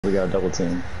We got a double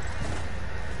team.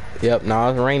 Yep,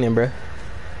 nah, it's raining, bro.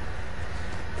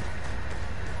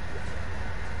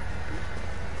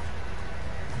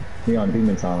 He on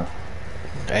demon time.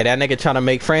 Hey, that nigga trying to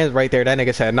make friends right there. That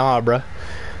nigga said, nah, bro.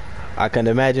 I couldn't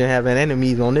imagine having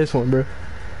enemies on this one, bro.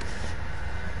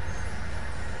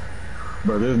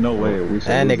 Bro, there's no way we should.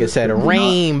 That nigga said a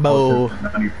rainbow.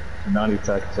 Not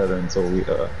attack each other until we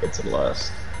get to the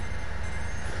last.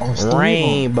 Oh,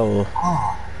 rainbow.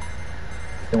 Oh.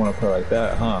 They want to play like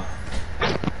that, huh?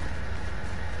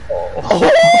 Oh.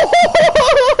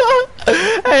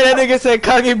 Hey, that nigga said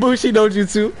Kagebushi no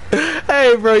jutsu.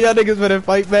 Hey, bro, y'all niggas better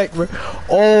fight back, bro.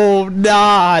 Oh,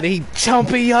 nah, they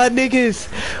jumping y'all niggas.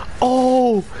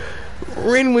 Oh,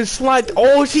 Rin was slid.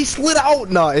 Oh, she slid out.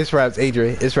 Nah, it's raps,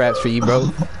 Adrian. It's raps for you,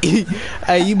 bro.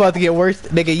 Hey, you about to get worse,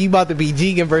 nigga. You about to be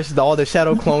Jigen versus all the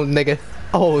shadow clones, nigga.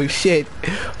 Oh, shit.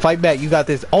 Fight back. You got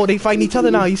this. Oh, they fighting each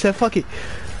other now. You said fuck it.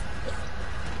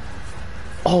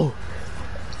 Oh.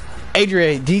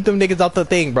 Adrian, G them niggas out the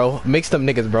thing, bro. Mix them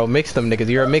niggas, bro. Mix them niggas.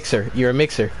 You're a mixer. You're a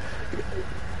mixer.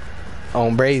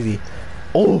 On Brazy.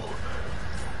 Oh.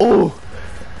 Oh.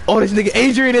 Oh, this nigga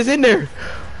Adrian is in there.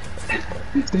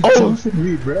 Oh.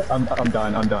 Me, bro. I'm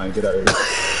dying. I'm dying. Get out of here.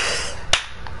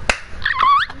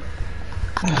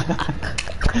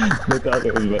 Look out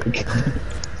at me, like.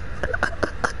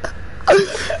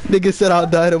 Nigga said I'll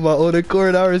die on my own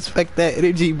accord. I respect that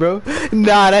energy, bro.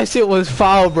 Nah, that shit was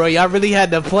foul, bro. Y'all really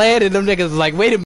had the plan, and them niggas was like, wait a minute.